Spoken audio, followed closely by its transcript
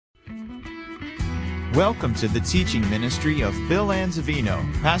Welcome to the teaching ministry of Bill Anzavino,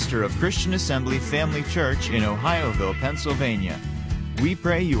 pastor of Christian Assembly Family Church in Ohioville, Pennsylvania. We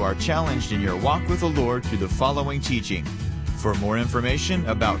pray you are challenged in your walk with the Lord through the following teaching. For more information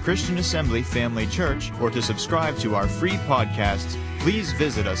about Christian Assembly Family Church or to subscribe to our free podcasts, please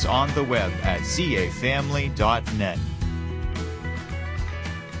visit us on the web at cafamily.net.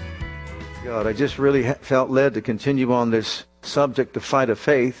 God, I just really felt led to continue on this subject, the fight of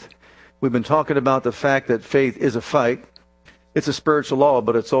faith. We've been talking about the fact that faith is a fight. It's a spiritual law,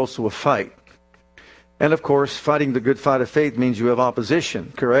 but it's also a fight. And of course, fighting the good fight of faith means you have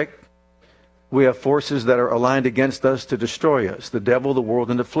opposition, correct? We have forces that are aligned against us to destroy us. The devil, the world,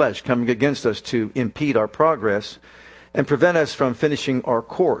 and the flesh coming against us to impede our progress and prevent us from finishing our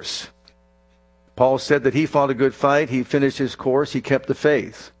course. Paul said that he fought a good fight. He finished his course. He kept the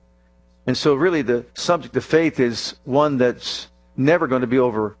faith. And so really the subject of faith is one that's never going to be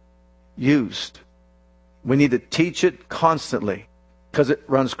overused. We need to teach it constantly because it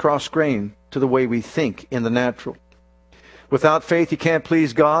runs cross-grain to the way we think in the natural. Without faith, you can't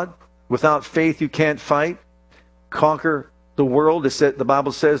please God. Without faith, you can't fight, conquer the world. The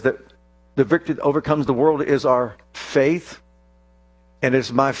Bible says that the victory that overcomes the world is our faith. And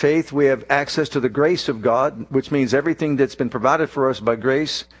it's by faith we have access to the grace of God, which means everything that's been provided for us by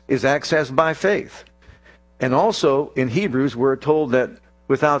grace is accessed by faith. And also in Hebrews, we're told that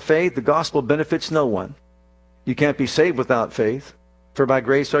without faith, the gospel benefits no one. You can't be saved without faith. For by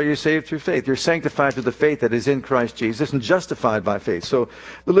grace are you saved through faith. You're sanctified through the faith that is in Christ Jesus and justified by faith. So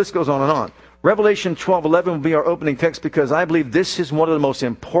the list goes on and on. Revelation 12:11 will be our opening text because I believe this is one of the most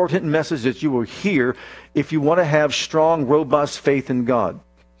important messages that you will hear if you want to have strong, robust faith in God.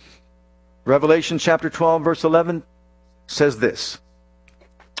 Revelation chapter 12, verse 11 says this,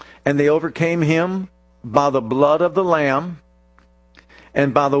 "And they overcame him by the blood of the Lamb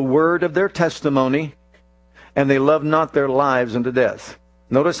and by the word of their testimony, and they loved not their lives unto death."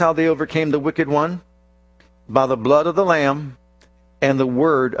 Notice how they overcame the wicked one? By the blood of the Lamb and the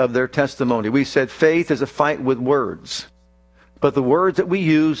word of their testimony. We said faith is a fight with words. But the words that we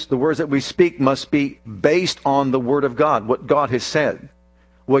use, the words that we speak, must be based on the Word of God, what God has said.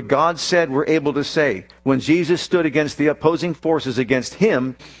 What God said, we're able to say. When Jesus stood against the opposing forces against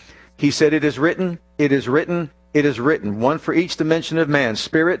him, he said, "It is written, it is written, it is written." One for each dimension of man,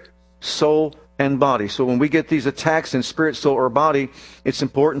 spirit, soul, and body. So when we get these attacks in spirit, soul, or body, it's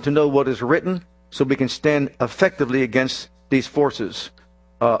important to know what is written so we can stand effectively against these forces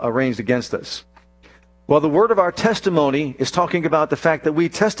arranged against us. Well, the word of our testimony is talking about the fact that we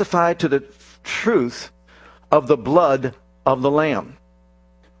testify to the truth of the blood of the Lamb.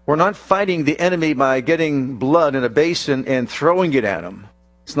 We're not fighting the enemy by getting blood in a basin and throwing it at him.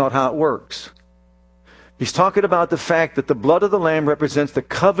 It's not how it works. He's talking about the fact that the blood of the Lamb represents the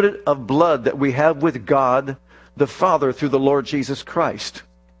covenant of blood that we have with God the Father through the Lord Jesus Christ.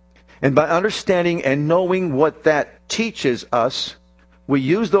 And by understanding and knowing what that teaches us, we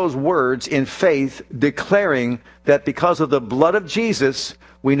use those words in faith, declaring that because of the blood of Jesus,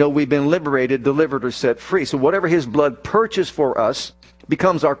 we know we've been liberated, delivered, or set free. So whatever his blood purchased for us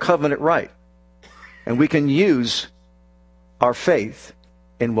becomes our covenant right. And we can use our faith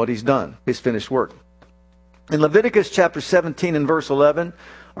in what he's done, his finished work. In Leviticus chapter 17 and verse 11,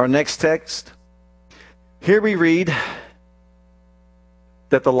 our next text, here we read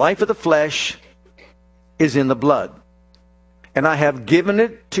that the life of the flesh is in the blood. And I have given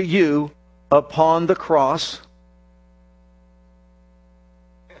it to you upon the cross.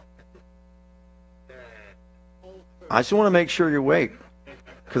 I just want to make sure you're awake,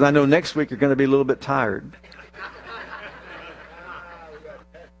 because I know next week you're going to be a little bit tired.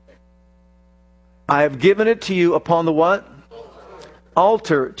 I have given it to you upon the what?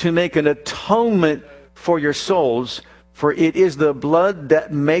 Altar, to make an atonement for your souls, for it is the blood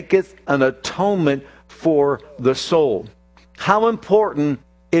that maketh an atonement for the soul. How important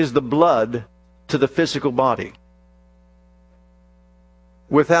is the blood to the physical body?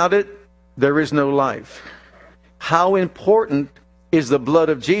 Without it, there is no life. How important is the blood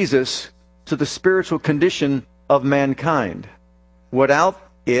of Jesus to the spiritual condition of mankind? Without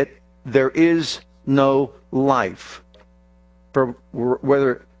it, there is no life. For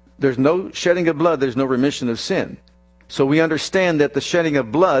whether there's no shedding of blood, there's no remission of sin. So we understand that the shedding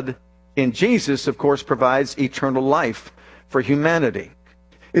of blood in Jesus, of course, provides eternal life for humanity.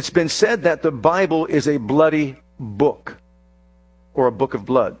 It's been said that the Bible is a bloody book, or a book of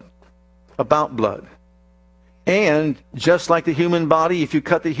blood, about blood. And just like the human body, if you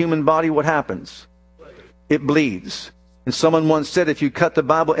cut the human body, what happens? It bleeds. And someone once said, if you cut the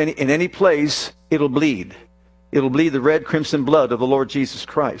Bible in any place, it'll bleed. It'll bleed the red crimson blood of the Lord Jesus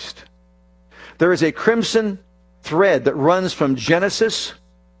Christ. There is a crimson thread that runs from Genesis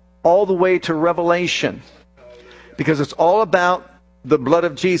all the way to Revelation, because it's all about the blood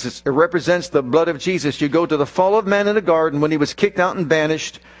of Jesus. It represents the blood of Jesus. You go to the fall of man in the garden when he was kicked out and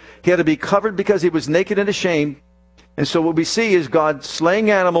banished. He had to be covered because he was naked and ashamed. And so what we see is God slaying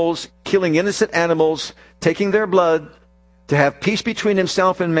animals, killing innocent animals, taking their blood to have peace between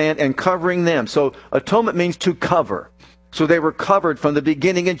himself and man and covering them. So atonement means to cover. So they were covered from the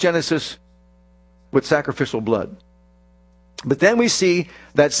beginning in Genesis with sacrificial blood. But then we see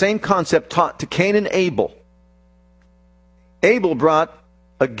that same concept taught to Cain and Abel. Abel brought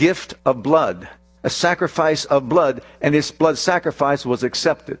a gift of blood, a sacrifice of blood, and his blood sacrifice was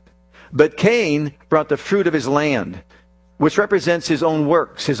accepted. But Cain brought the fruit of his land, which represents his own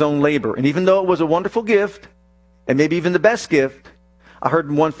works, his own labor. And even though it was a wonderful gift, and maybe even the best gift, I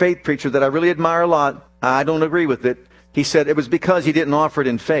heard one faith preacher that I really admire a lot. I don't agree with it. He said it was because he didn't offer it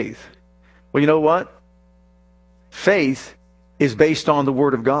in faith. Well, you know what? Faith is based on the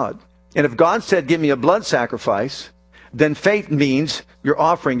Word of God. And if God said, give me a blood sacrifice, then faith means you're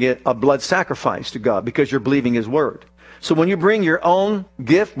offering it a blood sacrifice to God because you're believing His Word. So when you bring your own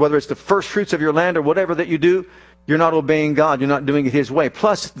gift, whether it's the first fruits of your land or whatever that you do, you're not obeying God. You're not doing it His way.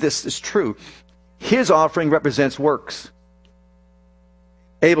 Plus, this is true. His offering represents works.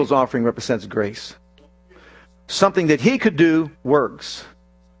 Abel's offering represents grace. Something that he could do, works.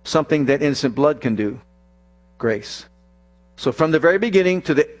 Something that innocent blood can do, grace. So from the very beginning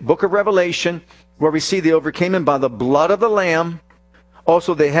to the book of Revelation, where we see they overcame him by the blood of the Lamb,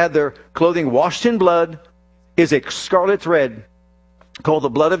 also they had their clothing washed in blood, is a scarlet thread called the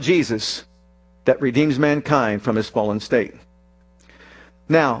blood of Jesus that redeems mankind from his fallen state.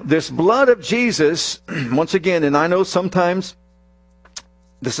 Now, this blood of Jesus, once again, and I know sometimes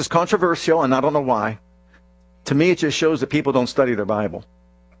this is controversial, and I don't know why. To me, it just shows that people don't study their Bible.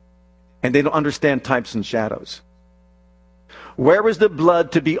 And they don't understand types and shadows. Where is the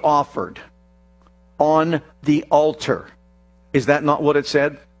blood to be offered? On the altar. Is that not what it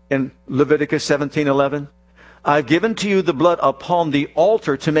said in Leviticus 17:11? I've given to you the blood upon the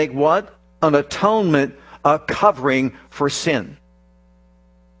altar to make what? An atonement, a covering for sin.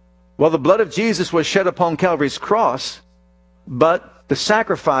 Well, the blood of Jesus was shed upon Calvary's cross, but the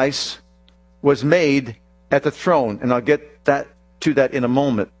sacrifice was made at the throne. And I'll get to that in a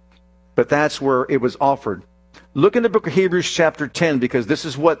moment. But that's where it was offered. Look in the book of Hebrews chapter 10, because this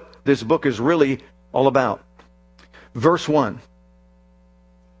is what this book is really all about. Verse 1.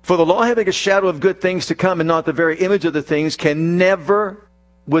 For the law, having a shadow of good things to come and not the very image of the things, can never,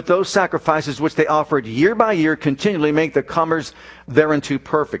 with those sacrifices which they offered year by year, continually make the comers thereunto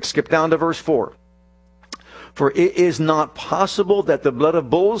perfect. Skip down to verse 4. For it is not possible that the blood of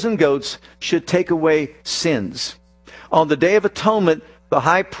bulls and goats should take away sins. On the Day of Atonement, the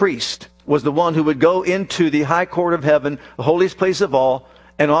high priest was the one who would go into the high court of heaven, the holiest place of all,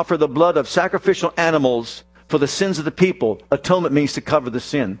 and offer the blood of sacrificial animals for the sins of the people. Atonement means to cover the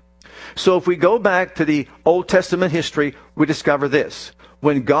sin. So if we go back to the Old Testament history, we discover this.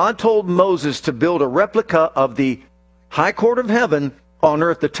 When God told Moses to build a replica of the high court of heaven on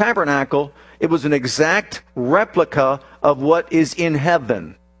earth, the tabernacle, it was an exact replica of what is in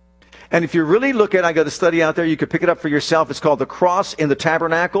heaven. And if you really look at, I got a study out there, you could pick it up for yourself. It's called the cross in the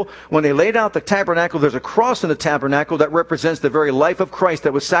tabernacle. When they laid out the tabernacle, there's a cross in the tabernacle that represents the very life of Christ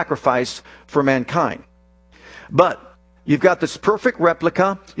that was sacrificed for mankind. But you've got this perfect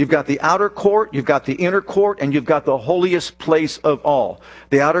replica. You've got the outer court, you've got the inner court, and you've got the holiest place of all.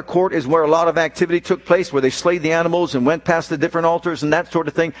 The outer court is where a lot of activity took place, where they slayed the animals and went past the different altars and that sort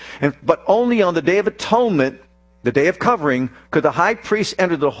of thing. But only on the Day of Atonement, the day of covering, could the high priest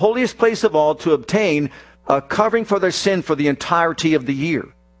enter the holiest place of all to obtain a covering for their sin for the entirety of the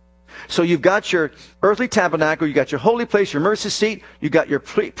year. So you've got your earthly tabernacle, you've got your holy place, your mercy seat, you've got your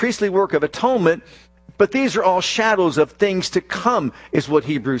priestly work of atonement, but these are all shadows of things to come, is what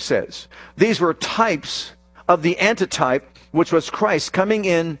Hebrews says. These were types of the antitype, which was Christ coming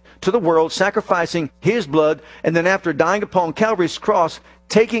in to the world, sacrificing His blood, and then after dying upon Calvary's cross,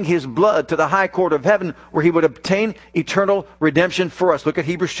 taking His blood to the high court of heaven where He would obtain eternal redemption for us. Look at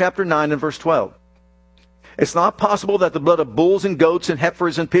Hebrews chapter 9 and verse 12. It's not possible that the blood of bulls and goats and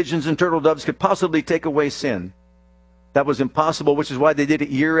heifers and pigeons and turtle doves could possibly take away sin. That was impossible, which is why they did it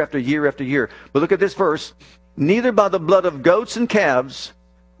year after year after year. But look at this verse. Neither by the blood of goats and calves,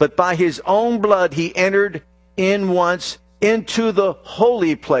 but by His own blood He entered in once into the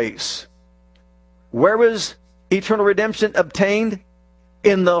holy place. Where was eternal redemption obtained?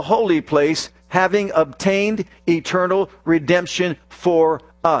 In the holy place, having obtained eternal redemption for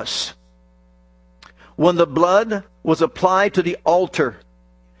us. When the blood was applied to the altar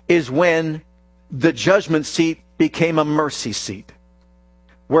is when the judgment seat became a mercy seat,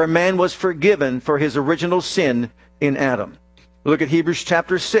 where man was forgiven for his original sin in Adam. Look at Hebrews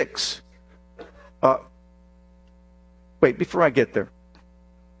chapter 6. Wait, before I get there,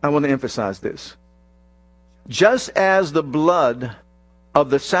 I want to emphasize this. Just as the blood of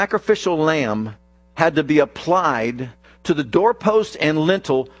the sacrificial lamb had to be applied to the doorpost and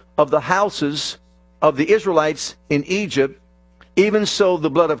lintel of the houses of the Israelites in Egypt, even so the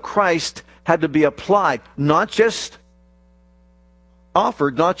blood of Christ had to be applied, not just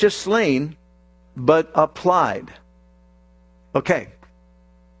offered, not just slain, but applied. Okay.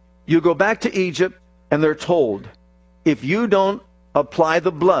 You go back to Egypt and they're told, if you don't apply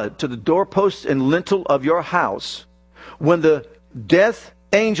the blood to the doorposts and lintel of your house, when the death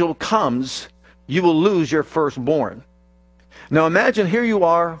angel comes, you will lose your firstborn. Now imagine here you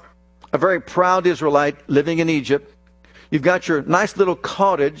are, a very proud Israelite living in Egypt. You've got your nice little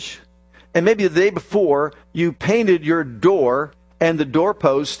cottage, and maybe the day before you painted your door and the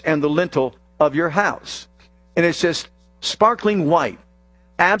doorpost and the lintel of your house. And it's just sparkling white,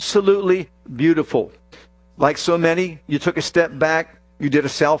 absolutely beautiful. Like so many, you took a step back, you did a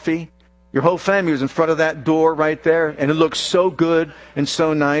selfie. Your whole family was in front of that door right there, and it looks so good and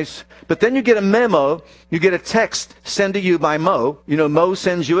so nice. But then you get a memo, you get a text sent to you by Mo. You know, Mo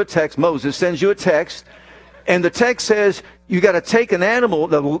sends you a text, Moses sends you a text, and the text says you got to take an animal,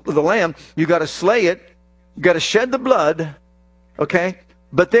 the lamb, you got to slay it, you got to shed the blood, okay?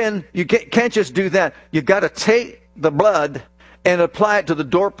 But then you can't just do that. You got to take the blood and apply it to the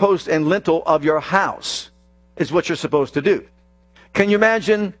doorpost and lintel of your house, is what you're supposed to do. Can you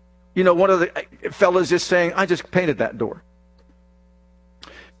imagine, you know, one of the fellas just saying, I just painted that door.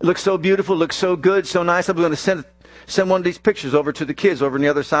 It looks so beautiful, looks so good, so nice. I'm going to send one of these pictures over to the kids over on the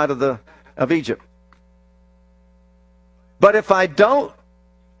other side of Egypt. But if I don't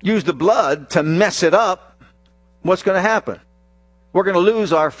use the blood to mess it up, what's going to happen? We're going to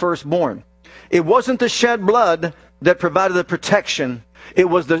lose our firstborn. It wasn't the shed blood that provided the protection. It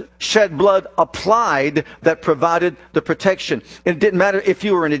was the shed blood applied that provided the protection. It didn't matter if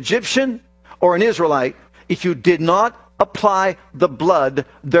you were an Egyptian or an Israelite. If you did not apply the blood,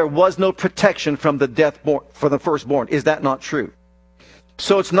 there was no protection from the for the firstborn. Is that not true?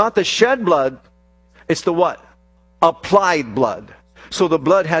 So it's not the shed blood, it's the what? Applied blood. So the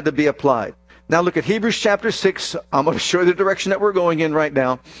blood had to be applied. Now look at Hebrews chapter 6. I'm going to show you the direction that we're going in right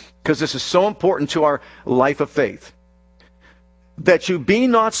now, because this is so important to our life of faith. That you be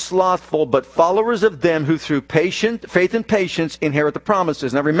not slothful, but followers of them who through faith and patience inherit the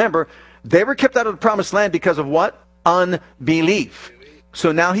promises. Now remember, they were kept out of the promised land because of what? Unbelief.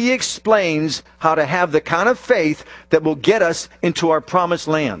 So now he explains how to have the kind of faith that will get us into our promised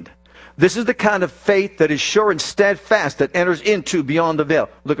land. This is the kind of faith that is sure and steadfast, that enters into beyond the veil.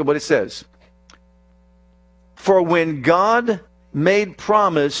 Look at what it says. For when God made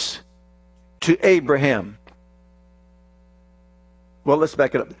promise to Abraham. Well, let's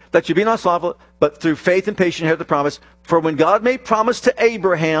back it up. That you be not slothful, but through faith and patience inherit the promise. For when God made promise to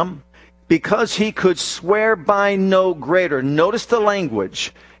Abraham, because he could swear by no greater. Notice the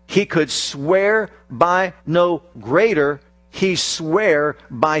language. He could swear by no greater. He sware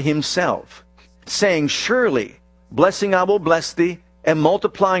by himself, saying, surely, blessing I will bless thee, and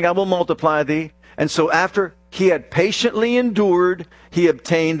multiplying I will multiply thee. And so after he had patiently endured, he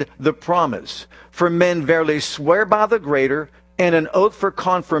obtained the promise. For men verily swear by the greater, and an oath for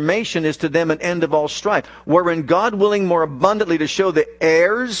confirmation is to them an end of all strife. Wherein God, willing more abundantly to show the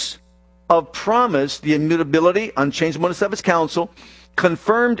heirs of promise the immutability, unchangeableness of his counsel,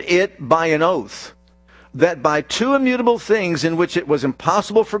 confirmed it by an oath, that by two immutable things in which it was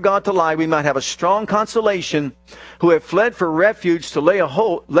impossible for God to lie, we might have a strong consolation, who have fled for refuge to lay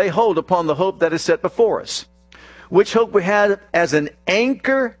hold upon the hope that is set before us. Which hope we had as an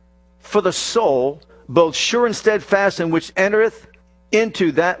anchor for the soul, both sure and steadfast, and which entereth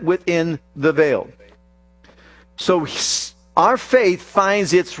into that within the veil. So our faith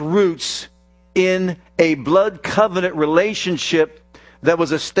finds its roots in a blood covenant relationship that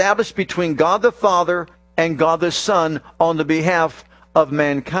was established between God the Father and God the Son on the behalf of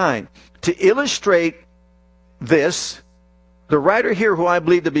mankind. To illustrate this, the writer here, who I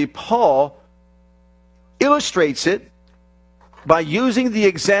believe to be Paul, illustrates it by using the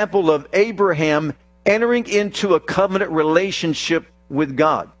example of Abraham entering into a covenant relationship with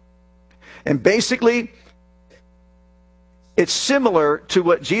God. And basically, it's similar to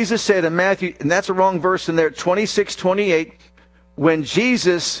what Jesus said in Matthew, and that's a wrong verse in there, 26:28, when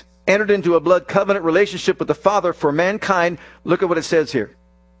Jesus entered into a blood covenant relationship with the Father for mankind. Look at what it says here.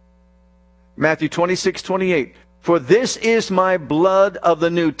 Matthew 26:28. For this is my blood of the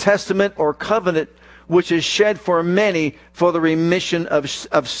New Testament or covenant, which is shed for many for the remission of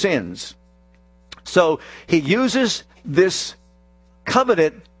sins. So he uses this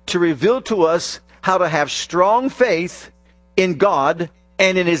covenant to reveal to us how to have strong faith in God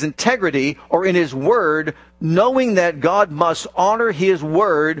and in his integrity or in his word, knowing that God must honor his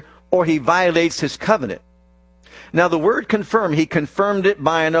word or he violates his covenant. Now the word confirm, he confirmed it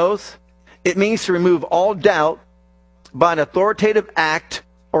by an oath. It means to remove all doubt by an authoritative act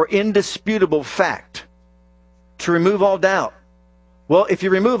or indisputable fact. To remove all doubt. Well, if you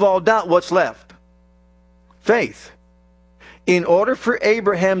remove all doubt, what's left? Faith. In order for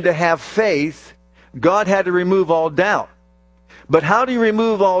Abraham to have faith, God had to remove all doubt. But how do you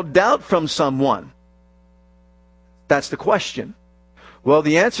remove all doubt from someone? That's the question. Well,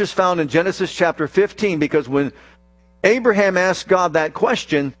 the answer is found in Genesis chapter 15, because when Abraham asked God that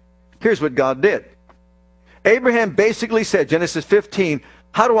question, here's what God did. Abraham basically said, Genesis 15,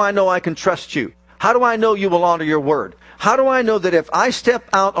 how do I know I can trust you? How do I know you will honor your word? How do I know that if I step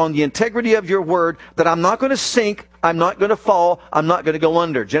out on the integrity of your word, that I'm not going to sink, I'm not going to fall, I'm not going to go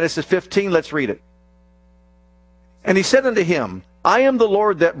under? Genesis 15, let's read it. And he said unto him, I am the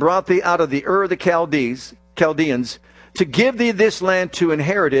Lord that brought thee out of the Ur of the Chaldeans, to give thee this land to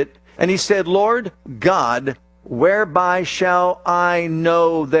inherit it. And he said, Lord God, whereby shall I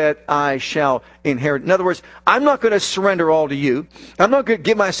know that I shall inherit? In other words, I'm not going to surrender all to you. I'm not going to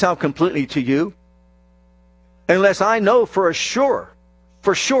give myself completely to you unless I know for sure,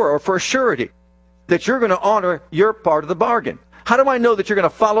 or for a surety, that you're going to honor your part of the bargain. How do I know that you're going to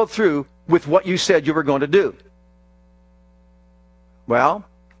follow through with what you said you were going to do? Well,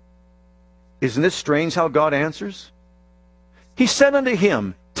 isn't this strange how God answers? He said unto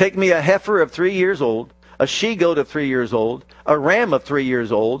him, take me a heifer of 3 years old, a she-goat of 3 years old, a ram of 3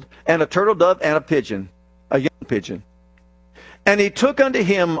 years old, and a turtle dove and a pigeon, a young pigeon. And he took unto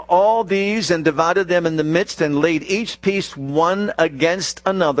him all these and divided them in the midst and laid each piece one against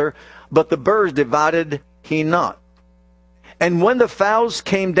another, but the birds divided he not. And when the fowls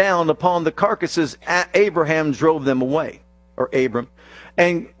came down upon the carcasses, Abraham drove them away, or Abram.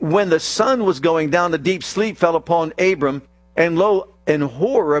 And when the sun was going down, a deep sleep fell upon Abram, and lo, and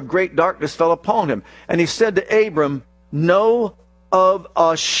horror of great darkness fell upon him. And he said to Abram, know of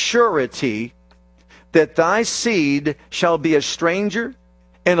a surety that thy seed shall be a stranger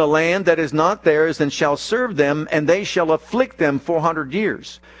in a land that is not theirs, and shall serve them, and they shall afflict them 400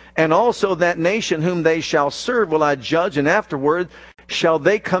 years. And also that nation whom they shall serve will I judge, and afterward shall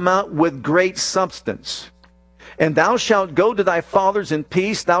they come out with great substance. And thou shalt go to thy fathers in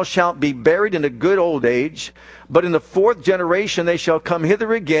peace, thou shalt be buried in a good old age. But in the 4th generation they shall come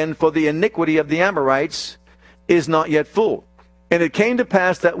hither again, for the iniquity of the Amorites is not yet full. And it came to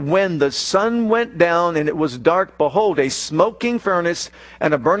pass that when the sun went down and it was dark, behold, a smoking furnace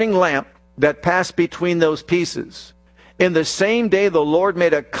and a burning lamp that passed between those pieces. In the same day the Lord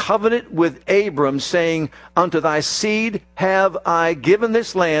made a covenant with Abram, saying, unto thy seed have I given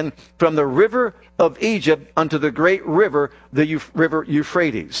this land, from the river of Egypt unto the great river, the river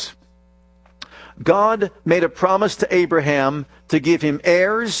Euphrates. God made a promise to Abraham to give him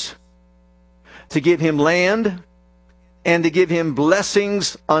heirs, to give him land, and to give him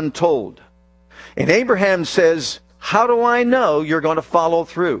blessings untold. And Abraham says, how do I know you're going to follow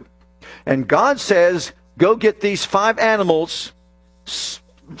through? And God says, go get these 5 animals,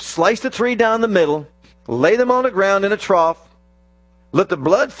 slice the tree down the middle, lay them on the ground in a trough, let the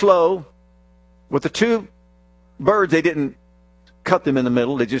blood flow. With the 2 birds, they didn't cut them in the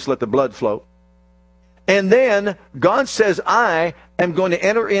middle, they just let the blood flow. And then God says, I am going to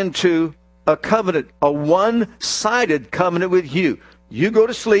enter into a covenant, a one-sided covenant with you. You go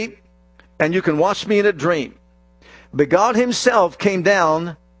to sleep, and you can watch me in a dream. But God himself came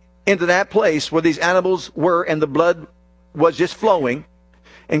down into that place where these animals were, and the blood was just flowing.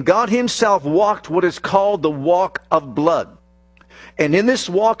 And God himself walked what is called the walk of blood. And in this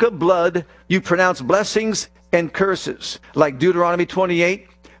walk of blood, you pronounce blessings and curses. Like Deuteronomy 28,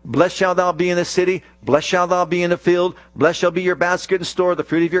 blessed shalt thou be in the city, blessed shalt thou be in the field, blessed shall be your basket and store, the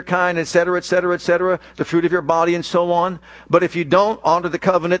fruit of your kind, etc., etc., etc., the fruit of your body, and so on. But if you don't honor the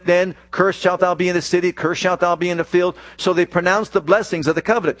covenant, then cursed shalt thou be in the city, cursed shalt thou be in the field. So they pronounce the blessings of the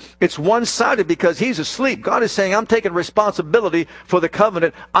covenant. It's one-sided because he's asleep. God is saying, I'm taking responsibility for the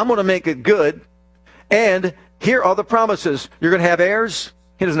covenant. I'm going to make it good. And here are the promises. You're going to have heirs.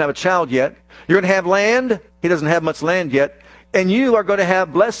 He doesn't have a child yet. You're going to have land. He doesn't have much land yet. And you are going to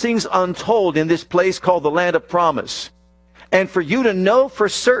have blessings untold in this place called the land of promise. And for you to know for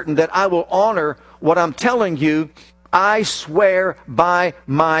certain that I will honor what I'm telling you, I swear by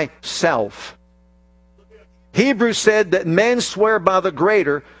myself. Hebrews said that men swear by the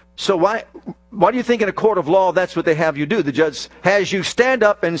greater. So why do you think in a court of law that's what they have you do? The judge has you stand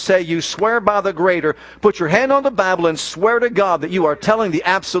up and say, you swear by the greater. Put your hand on the Bible and swear to God that you are telling the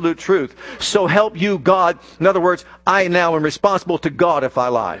absolute truth. So help you God. In other words, I now am responsible to God if I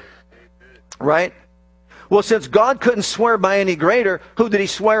lie. Right? Well, since God couldn't swear by any greater, who did he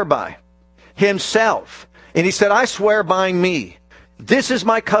swear by? Himself. And he said, I swear by me. This is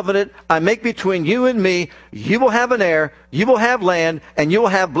my covenant I make between you and me. You will have an heir, you will have land, and you will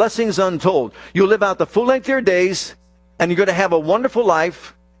have blessings untold. You'll live out the full length of your days, and you're going to have a wonderful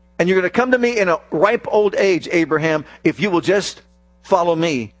life, and you're going to come to me in a ripe old age, Abraham, if you will just follow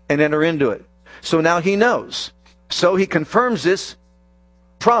me and enter into it. So now he knows. So he confirms this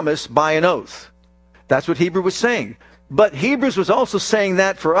promise by an oath. That's what Hebrews was saying. But Hebrews was also saying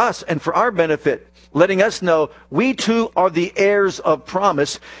that for us and for our benefit, letting us know we too are the heirs of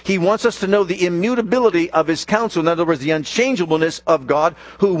promise. He wants us to know the immutability of his counsel. In other words, the unchangeableness of God,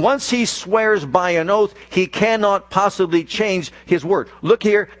 who once he swears by an oath, he cannot possibly change his word. Look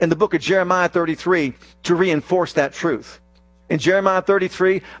here in the book of Jeremiah 33 to reinforce that truth. In Jeremiah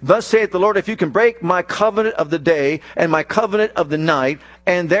 33, thus saith the Lord, if you can break my covenant of the day and my covenant of the night,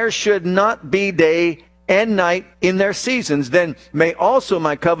 and there should not be day and night in their seasons, then may also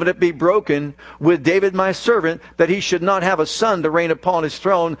my covenant be broken with David my servant, that he should not have a son to reign upon his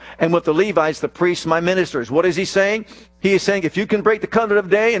throne, and with the Levites, the priests, my ministers. What is he saying? He is saying, if you can break the covenant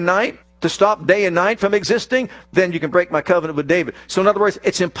of day and night, to stop day and night from existing, then you can break my covenant with David. So in other words,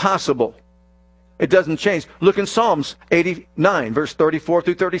 it's impossible. It doesn't change. Look in Psalms 89, verse 34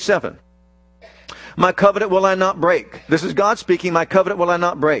 through 37. My covenant will I not break. This is God speaking. My covenant will I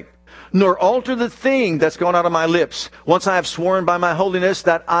not break, nor alter the thing that's gone out of my lips. Once I have sworn by my holiness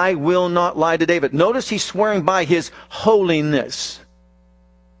that I will not lie to David. Notice he's swearing by his holiness.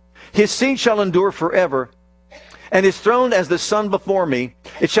 His seed shall endure forever, and his throne as the sun before me.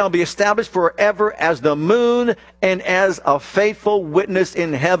 It shall be established forever as the moon and as a faithful witness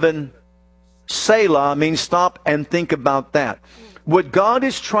in heaven. Selah means stop and think about that. What God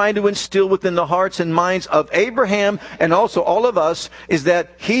is trying to instill within the hearts and minds of Abraham and also all of us is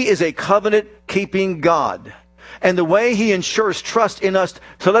that he is a covenant-keeping God. And the way he ensures trust in us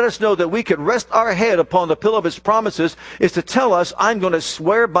to let us know that we could rest our head upon the pillow of his promises is to tell us, I'm going to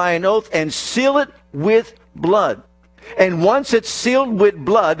swear by an oath and seal it with blood. And once it's sealed with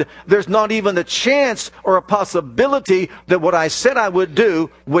blood, there's not even a chance or a possibility that what I said I would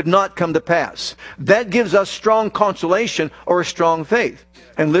do would not come to pass. That gives us strong consolation or a strong faith.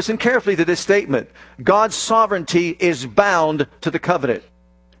 And listen carefully to this statement. God's sovereignty is bound to the covenant.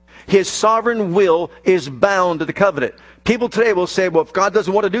 His sovereign will is bound to the covenant. People today will say, well, if God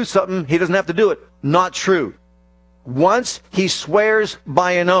doesn't want to do something, he doesn't have to do it. Not true. Once he swears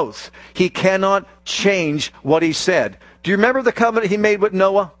by an oath, he cannot change what he said. Do you remember the covenant he made with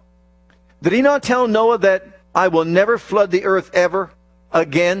Noah? Did he not tell Noah that I will never flood the earth ever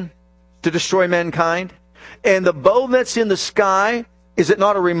again to destroy mankind? And the bow that's in the sky, is it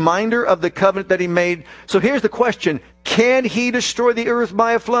not a reminder of the covenant that he made? So here's the question. Can he destroy the earth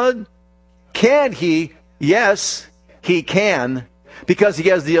by a flood? Can he? Yes, he can, because he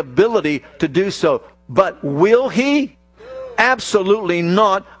has the ability to do so. But will he? Absolutely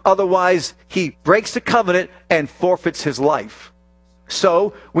not. Otherwise, he breaks the covenant and forfeits his life.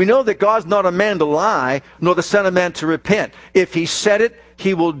 So, we know that God's not a man to lie, nor the son of man to repent. If he said it,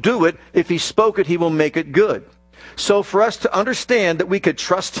 he will do it. If he spoke it, he will make it good. So, for us to understand that we could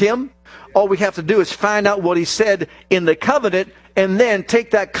trust him, all we have to do is find out what he said in the covenant, and then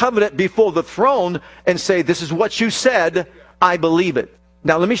take that covenant before the throne and say, this is what you said, I believe it.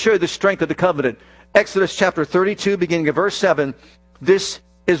 Now, let me show you the strength of the covenant. Exodus chapter 32, beginning of verse 7. This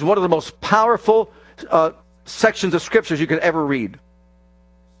is one of the most powerful sections of scriptures you could ever read.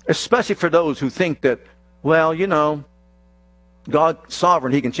 Especially for those who think that, well, you know, God's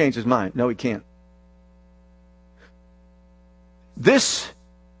sovereign, he can change his mind. No, he can't. This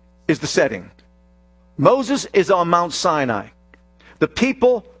is the setting. Moses is on Mount Sinai. The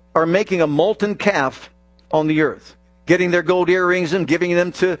people are making a molten calf on the earth, getting their gold earrings and giving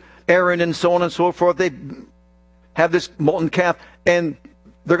them to Aaron and so on and so forth. They have this molten calf, and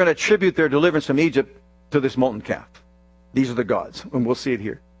they're going to attribute their deliverance from Egypt to this molten calf. These are the gods, and we'll see it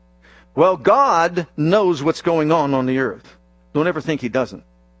here. Well, God knows what's going on the earth. Don't ever think he doesn't.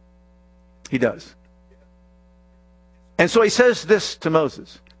 He does. And so he says this to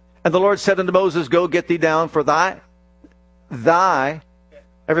Moses. And the Lord said unto Moses, go get thee down, for thy,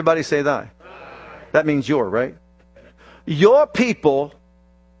 everybody say thy. That means your, right? Your people,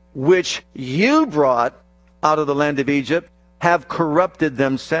 which you brought out of the land of Egypt, have corrupted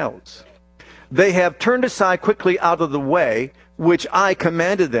themselves. They have turned aside quickly out of the way, which I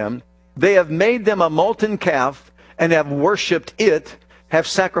commanded them. They have made them a molten calf, and have worshipped it, have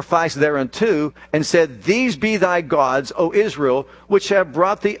sacrificed thereunto, and said, These be thy gods, O Israel, which have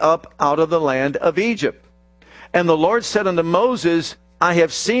brought thee up out of the land of Egypt. And the Lord said unto Moses, I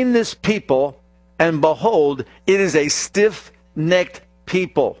have seen this people, and behold, it is a stiff-necked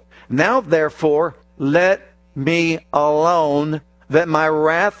people. Now therefore, let me alone, that my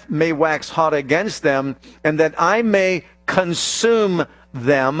wrath may wax hot against them, and that I may consume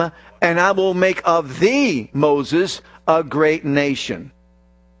them, and I will make of thee, Moses, a great nation.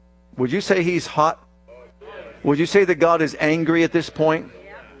 Would you say he's hot? Would you say that God is angry at this point?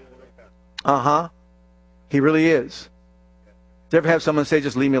 He really is. Did you ever have someone say,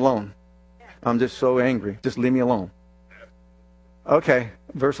 just leave me alone? I'm just so angry. Just leave me alone. Okay,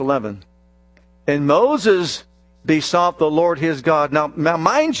 verse 11. And Moses besought the Lord his God. Now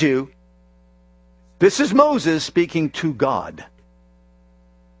mind you, this is Moses speaking to God.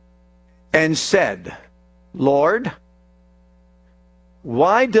 And said, Lord,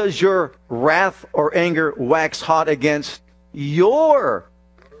 why does your wrath or anger wax hot against your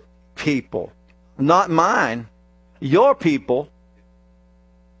people? Not mine, your people,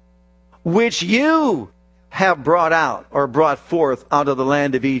 which you have brought out or brought forth out of the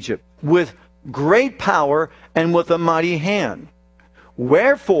land of Egypt with great power and with a mighty hand.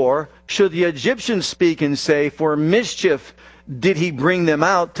 Wherefore should the Egyptians speak and say, for mischief did he bring them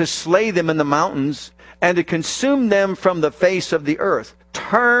out, to slay them in the mountains and to consume them from the face of the earth?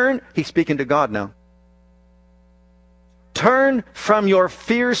 Turn, he's speaking to God now. Turn from your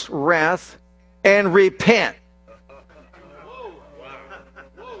fierce wrath and repent.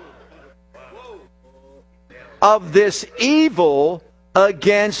 Of this evil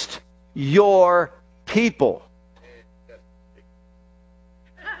against your people.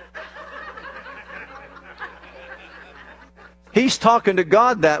 He's talking to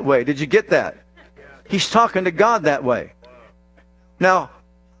God that way. Did you get that? He's talking to God that way. Now,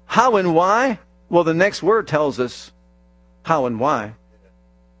 how and why? Well, the next word tells us how and why.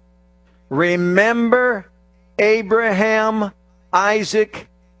 Remember Abraham, Isaac,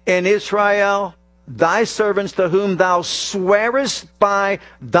 and Israel, thy servants, to whom thou swearest by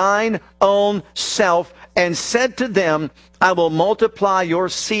thine own self, and said to them, I will multiply your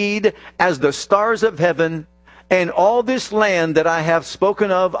seed as the stars of heaven, and all this land that I have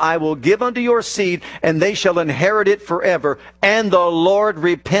spoken of I will give unto your seed, and they shall inherit it forever. And the Lord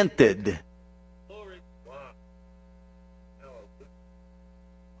repented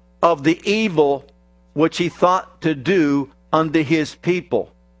of the evil which he thought to do unto his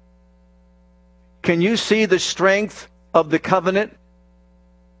people. Can you see the strength of the covenant?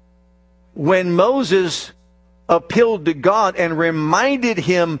 When Moses appealed to God and reminded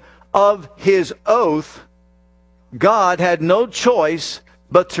him of his oath, God had no choice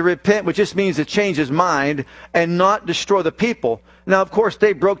but to repent, which just means to change his mind and not destroy the people. Now, of course,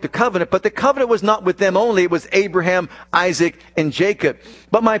 they broke the covenant, but the covenant was not with them only. It was Abraham, Isaac, and Jacob.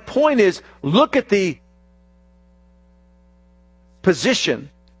 But my point is, look at the position,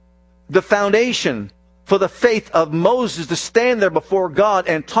 the foundation for the faith of Moses to stand there before God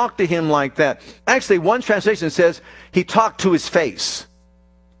and talk to him like that. Actually, one translation says he talked to his face.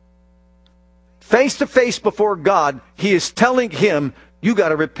 Face to face before God, he is telling him, you got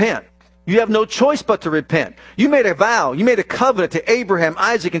to repent. You have no choice but to repent. You made a vow. You made a covenant to Abraham,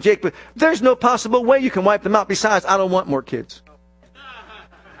 Isaac, and Jacob. There's no possible way you can wipe them out. Besides, I don't want more kids.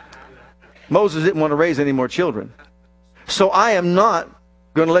 Moses didn't want to raise any more children. So I am not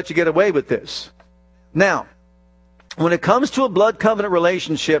going to let you get away with this. Now, when it comes to a blood covenant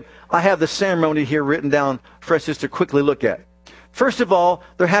relationship, I have the ceremony here written down for us just to quickly look at. First of all,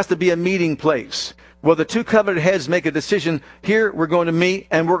 there has to be a meeting place where the two covenant heads make a decision. Here we're going to meet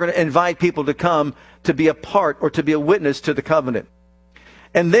and we're going to invite people to come to be a part or to be a witness to the covenant.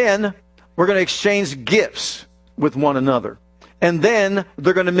 And then we're going to exchange gifts with one another. And then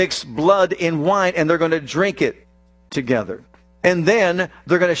they're going to mix blood in wine and they're going to drink it together. And then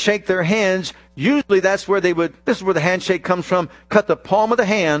they're going to shake their hands. Usually this is where the handshake comes from. Cut the palm of the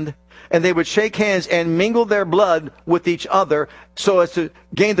hand, and they would shake hands and mingle their blood with each other so as to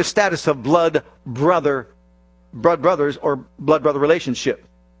gain the status of blood brothers or blood brother relationship.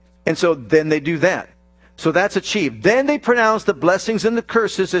 And so then they do that. So that's achieved. Then they pronounce the blessings and the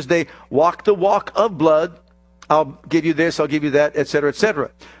curses as they walk the walk of blood. I'll give you this, I'll give you that, etc.,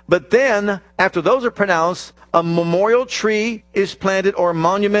 etc. But then, after those are pronounced, a memorial tree is planted or a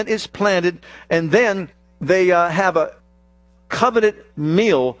monument is planted, and then they have a covenant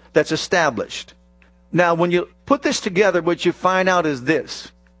meal that's established. Now, when you put this together, what you find out is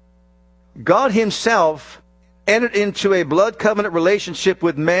this. God himself entered into a blood covenant relationship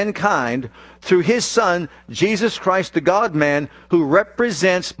with mankind through his Son, Jesus Christ, the God-man, who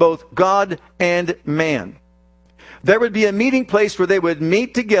represents both God and man. There would be a meeting place where they would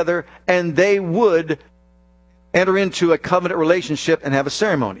meet together and they would enter into a covenant relationship and have a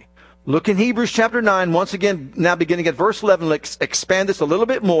ceremony. Look in Hebrews chapter 9, once again, now beginning at verse 11. Let's expand this a little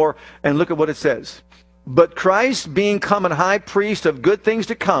bit more and look at what it says. But Christ, being come an high priest of good things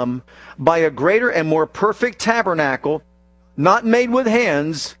to come, by a greater and more perfect tabernacle, not made with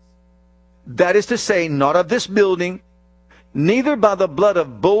hands, that is to say, not of this building, neither by the blood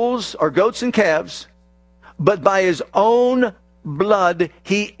of bulls or goats and calves, but by his own blood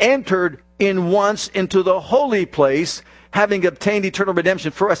he entered in once into the holy place, having obtained eternal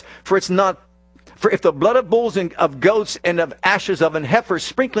redemption for us. For if the blood of bulls and of goats and of ashes of an heifer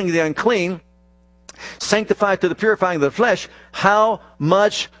sprinkling the unclean sanctified to the purifying of the flesh, how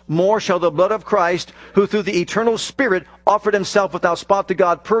much more shall the blood of Christ, who through the eternal Spirit offered himself without spot to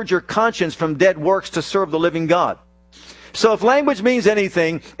God, purge your conscience from dead works to serve the living God. So if language means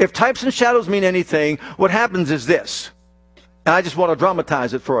anything, if types and shadows mean anything, what happens is this. And I just want to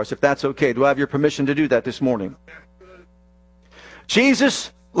dramatize it for us, if that's okay. Do I have your permission to do that this morning?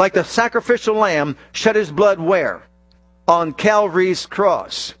 Jesus, like the sacrificial lamb, shed his blood where? On Calvary's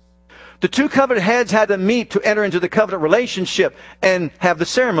cross. The two covenant heads had to meet to enter into the covenant relationship and have the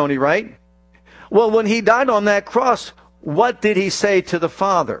ceremony, right? Well, when he died on that cross, what did he say to the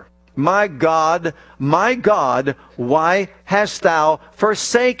Father? My God, why hast thou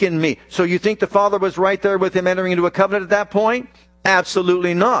forsaken me? So you think the Father was right there with him entering into a covenant at that point?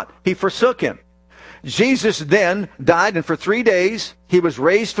 Absolutely not. He forsook him. Jesus then died, and for 3 days he was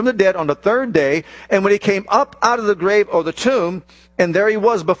raised from the dead on the third day. And when he came up out of the grave or the tomb, and there he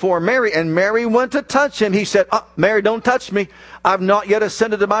was before Mary, and Mary went to touch him, he said, Mary, don't touch me. I've not yet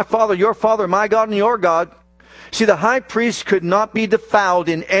ascended to my Father, my God, and your God. See, the high priest could not be defiled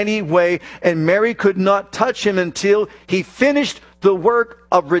in any way, and Mary could not touch him until he finished the work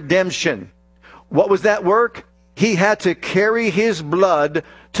of redemption. What was that work? He had to carry his blood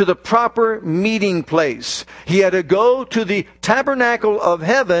to the proper meeting place. He had to go to the tabernacle of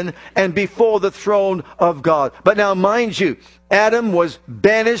heaven and before the throne of God. But now, mind you, Adam was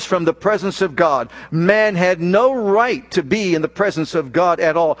banished from the presence of God. Man had no right to be in the presence of God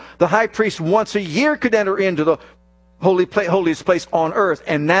at all. The high priest once a year could enter into the holiest place on earth,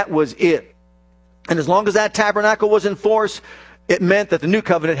 and that was it. And as long as that tabernacle was in force, it meant that the new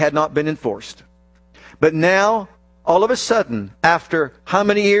covenant had not been enforced. But now, all of a sudden, after how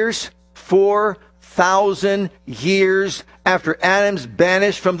many years? 4,000 years after Adam's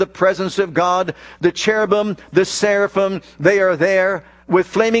banished from the presence of God, the cherubim, the seraphim, they are there with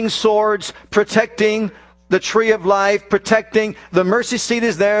flaming swords protecting the tree of life, protecting. The mercy seat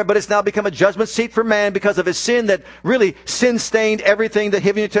is there, but it's now become a judgment seat for man because of his sin that really sin-stained everything that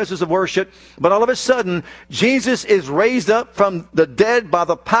heavenly utensils of worship. But all of a sudden, Jesus is raised up from the dead by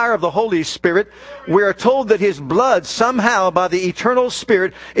the power of the Holy Spirit. We are told that his blood somehow by the eternal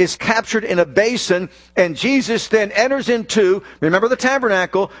Spirit is captured in a basin, and Jesus then enters into, remember the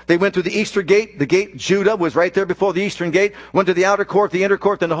tabernacle, they went through the eastern gate. The gate Judah was right there before the eastern gate, went to the outer court, the inner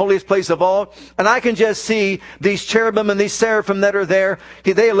court, then the holiest place of all. And I can just see these cherubim and these seraphim that are there.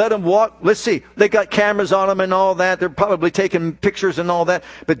 They let them walk. Let's see. They got cameras on them and all that. They're probably taking pictures and all that.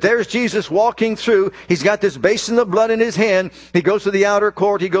 But there's Jesus walking through. He's got this basin of blood in his hand. He goes to the outer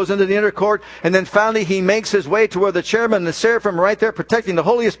court. He goes into the inner court. And then finally he makes his way to where the cherubim and the seraphim are right there protecting the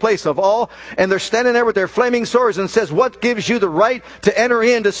holiest place of all. And they're standing there with their flaming swords and says, what gives you the right to enter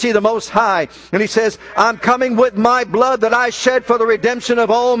in to see the Most High? And he says, I'm coming with my blood that I shed for the redemption of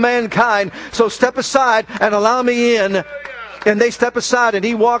all mankind. So step aside and allow me in. And they step aside and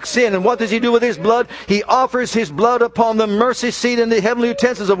he walks in. And what does he do with his blood? He offers his blood upon the mercy seat in the heavenly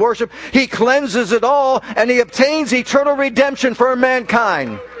utensils of worship. He cleanses it all and he obtains eternal redemption for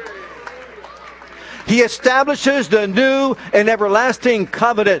mankind. He establishes the new and everlasting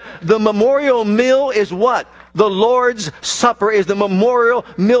covenant. The memorial meal is what? The Lord's Supper is the memorial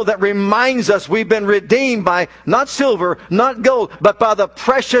meal that reminds us we've been redeemed by not silver, not gold, but by the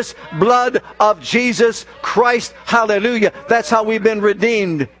precious blood of Jesus Christ. Hallelujah. That's how we've been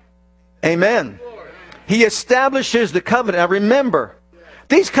redeemed. Amen. He establishes the covenant. Now remember,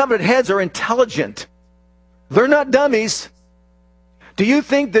 these covenant heads are intelligent. They're not dummies. Do you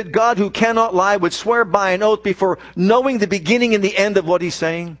think that God, who cannot lie, would swear by an oath before knowing the beginning and the end of what he's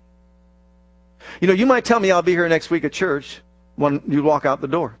saying? You know, you might tell me I'll be here next week at church when you walk out the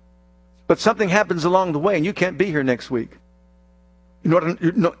door. But something happens along the way and you can't be here next week. Do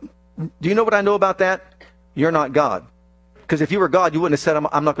you know what I know about that? You're not God. Because if you were God, you wouldn't have said,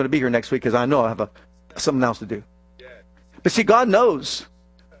 I'm not going to be here next week because I know I have something else to do. But see, God knows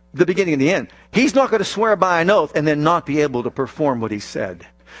the beginning and the end. He's not going to swear by an oath and then not be able to perform what he said.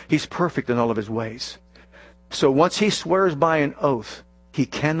 He's perfect in all of his ways. So once he swears by an oath, he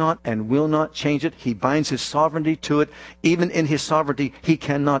cannot and will not change it. He binds his sovereignty to it. Even in his sovereignty, he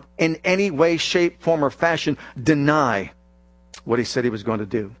cannot in any way, shape, form, or fashion deny what he said he was going to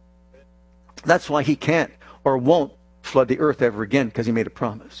do. That's why he can't or won't flood the earth ever again, because he made a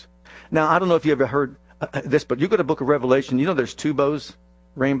promise. Now, I don't know if you ever heard this, but you go to the book of Revelation, you know there's two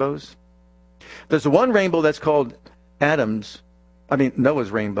rainbows. There's the one rainbow that's called Noah's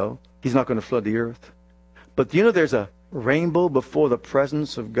rainbow. He's not going to flood the earth. But do you know there's a rainbow before the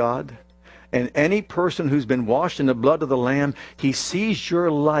presence of God? And any person who's been washed in the blood of the Lamb, he sees your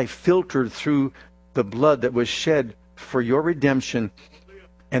life filtered through the blood that was shed for your redemption.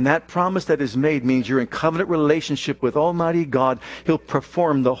 And that promise that is made means you're in covenant relationship with Almighty God. He'll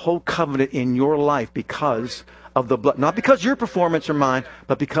perform the whole covenant in your life because of the blood. Not because your performance or mine,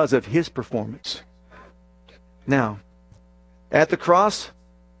 but because of his performance. Now, at the cross,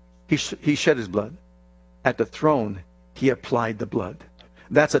 he shed his blood. At the throne, he applied the blood.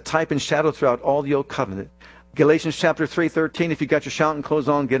 That's a type and shadow throughout all the old covenant. Galatians chapter 3:13, if you got your shouting clothes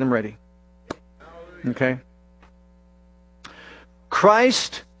on, get them ready. Okay?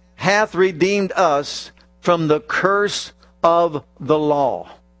 Christ hath redeemed us from the curse of the law,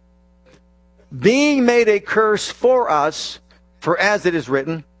 being made a curse for us, for as it is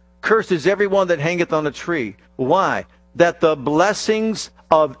written, cursed is everyone that hangeth on a tree. Why? That the blessings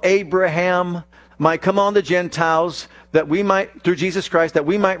of Abraham might come on the Gentiles, that we might, through Jesus Christ, that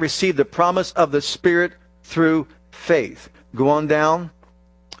we might receive the promise of the Spirit through faith. Go on down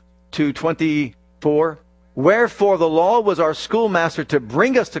to 24. Wherefore the law was our schoolmaster to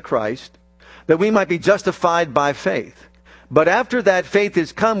bring us to Christ, that we might be justified by faith. But after that faith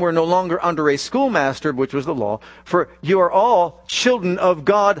is come, we're no longer under a schoolmaster, which was the law. For you are all children of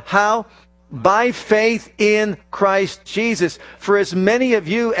God. How? By faith in Christ Jesus. For as many of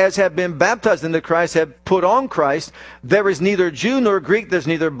you as have been baptized into Christ have put on Christ. There is neither Jew nor Greek, there's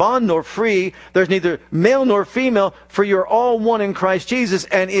neither bond nor free, there's neither male nor female, for you're all one in Christ Jesus.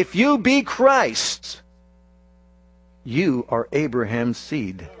 And if you be Christ's, you are Abraham's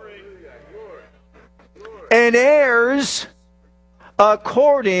seed, and heirs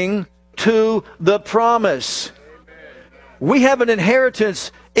according to the promise. We have an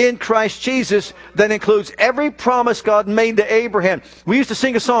inheritance in Christ Jesus that includes every promise God made to Abraham. We used to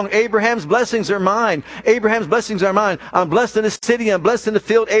sing a song, Abraham's blessings are mine. Abraham's blessings are mine. I'm blessed in the city, I'm blessed in the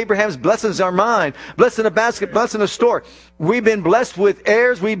field. Abraham's blessings are mine. Blessed in the basket, blessed in the store. We've been blessed with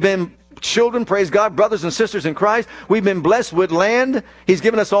heirs. We've been children, praise God, brothers and sisters in Christ. We've been blessed with land. He's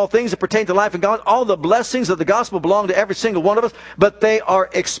given us all things that pertain to life and God. All the blessings of the gospel belong to every single one of us, but they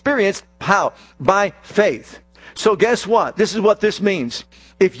are experienced how? By faith. So guess what? This is what this means.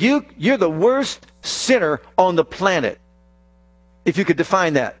 If you're the worst sinner on the planet, if you could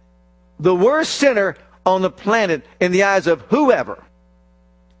define that, the worst sinner on the planet in the eyes of whoever,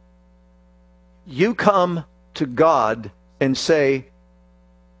 you come to God and say,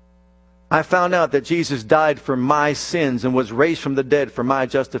 I found out that Jesus died for my sins and was raised from the dead for my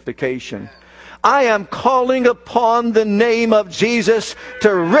justification. I am calling upon the name of Jesus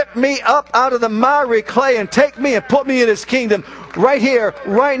to rip me up out of the miry clay and take me and put me in his kingdom right here,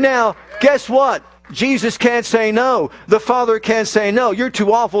 right now. Guess what? Jesus can't say no. The Father can't say no. You're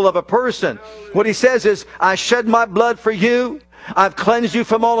too awful of a person. What he says is, I shed my blood for you. I've cleansed you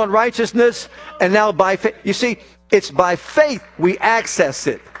from all unrighteousness. And now by faith, you see, it's by faith we access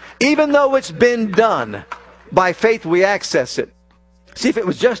it. Even though it's been done, by faith we access it. See, if it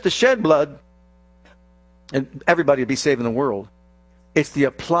was just the shed blood, and everybody would be saved in the world. It's the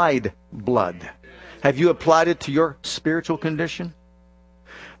applied blood. Have you applied it to your spiritual condition?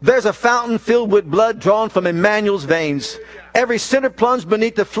 There's a fountain filled with blood drawn from Emmanuel's veins. Every sinner plunged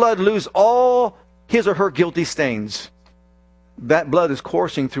beneath the flood lose all his or her guilty stains. That blood is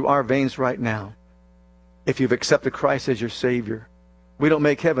coursing through our veins right now. If you've accepted Christ as your Savior. We don't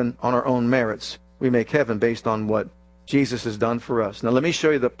make heaven on our own merits. We make heaven based on what Jesus has done for us. Now let me show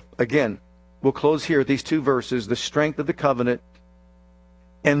you again, we'll close here with these two verses, the strength of the covenant.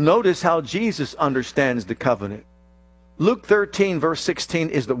 And notice how Jesus understands the covenant. Luke 13 verse 16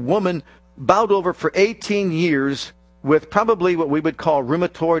 is the woman bowed over for 18 years with probably what we would call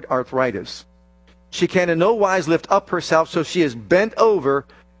rheumatoid arthritis. She can in no wise lift up herself, so she is bent over,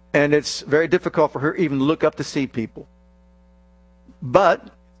 and it's very difficult for her even to look up to see people. But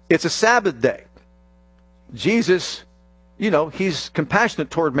it's a Sabbath day. Jesus, he's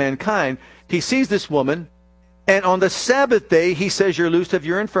compassionate toward mankind. He sees this woman And on the Sabbath day, he says, you're loosed of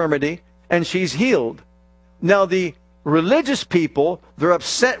your infirmity, and she's healed. Now, the religious people, they're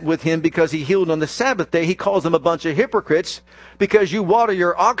upset with him because he healed on the Sabbath day. He calls them a bunch of hypocrites because you water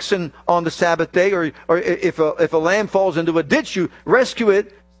your oxen on the Sabbath day, or if a lamb falls into a ditch, you rescue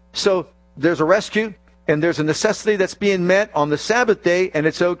it. So there's a rescue, and there's a necessity that's being met on the Sabbath day, and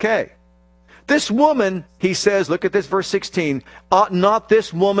it's okay. This woman, he says, look at this, verse 16, ought not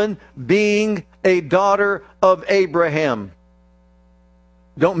this woman, being a daughter of Abraham?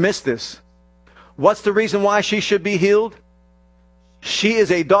 Don't miss this. What's the reason why she should be healed? She is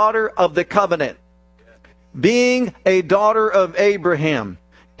a daughter of the covenant. Being a daughter of Abraham.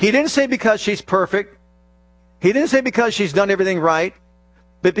 He didn't say because she's perfect. He didn't say because she's done everything right.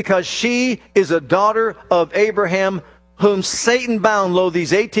 But because she is a daughter of Abraham, whom Satan bound, lo,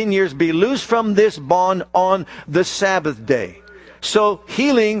 these 18 years, be loosed from this bond on the Sabbath day. So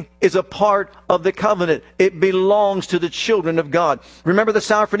healing is a part of the covenant. It belongs to the children of God. Remember the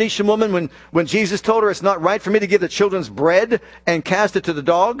Syrophoenician woman when Jesus told her, it's not right for me to give the children's bread and cast it to the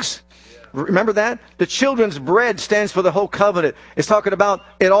dogs? Remember that? The children's bread stands for the whole covenant. It's talking about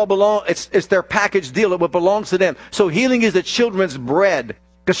it all belong. It's their package deal. It belongs to them. So healing is the children's bread.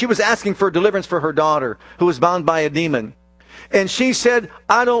 Because she was asking for deliverance for her daughter who was bound by a demon. And she said,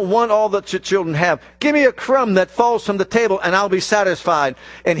 I don't want all that your children have. Give me a crumb that falls from the table and I'll be satisfied.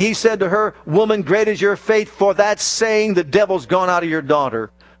 And he said to her, woman, great is your faith. For that saying, the devil's gone out of your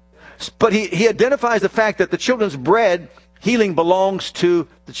daughter. But he identifies the fact that the children's bread, healing belongs to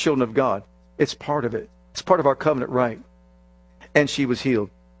the children of God. It's part of it. It's part of our covenant right. And she was healed,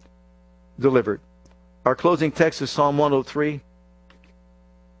 delivered. Our closing text is Psalm 103.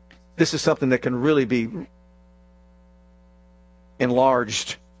 This is something that can really be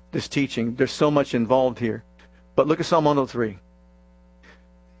enlarged, this teaching. There's so much involved here. But look at Psalm 103.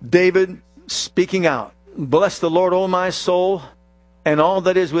 David speaking out. Bless the Lord, O my soul, and all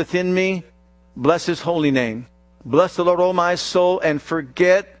that is within me. Bless his holy name. Bless the Lord, O my soul, and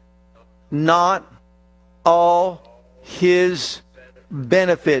forget not all his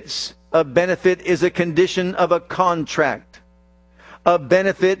benefits. A benefit is a condition of a contract. A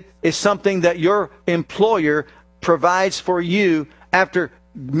benefit is something that your employer provides for you after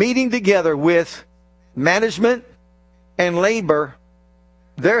meeting together with management and labor,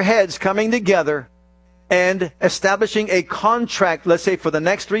 their heads coming together and establishing a contract, let's say for the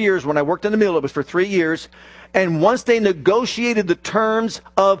next 3 years. When I worked in the mill, it was for 3 years. And once they negotiated the terms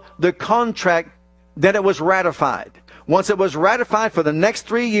of the contract, then it was ratified. Once it was ratified for the next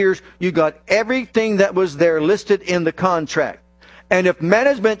 3 years, you got everything that was there listed in the contract. And if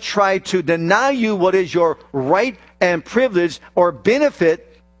management tried to deny you what is your right and privilege or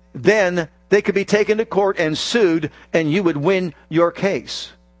benefit, then they could be taken to court and sued, and you would win your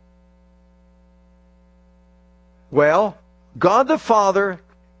case. Well, God the Father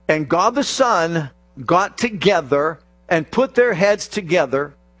and God the Son got together and put their heads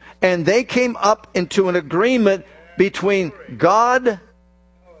together, and they came up into an agreement between God,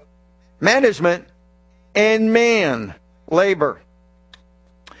 management, and man, labor.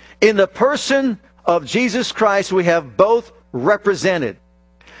 In the person of Jesus Christ, we have both represented.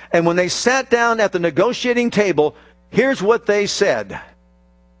 And when they sat down at the negotiating table, here's what they said.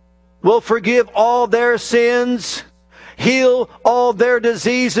 We'll forgive all their sins, heal all their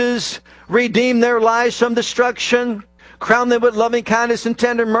diseases, redeem their lives from destruction, crown them with loving kindness and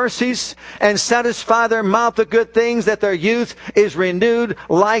tender mercies, and satisfy their mouth with good things, that their youth is renewed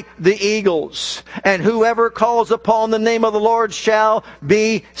like the eagles. And whoever calls upon the name of the Lord shall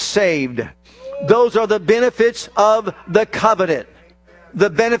be saved. Those are the benefits of the covenant. The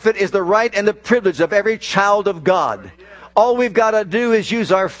benefit is the right and the privilege of every child of God. All we've got to do is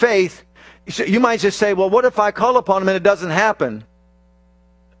use our faith. You might just say, well, what if I call upon him and it doesn't happen?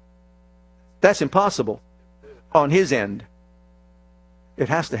 That's impossible. On his end, it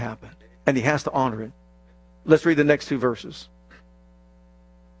has to happen, and he has to honor it. Let's read the next 2 verses.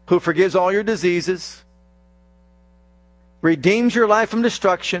 Who forgives all your diseases, redeems your life from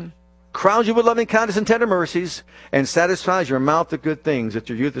destruction, crowns you with loving kindness and tender mercies, and satisfies your mouth with good things, that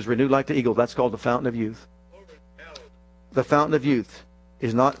your youth is renewed like the eagle. That's called the fountain of youth. The fountain of youth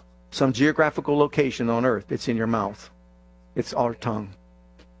is not some geographical location on earth. It's in your mouth. It's our tongue.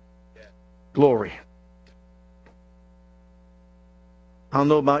 Glory. I don't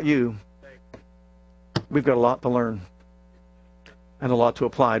know about you. We've got a lot to learn and a lot to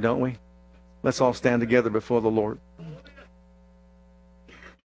apply, don't we? Let's all stand together before the Lord.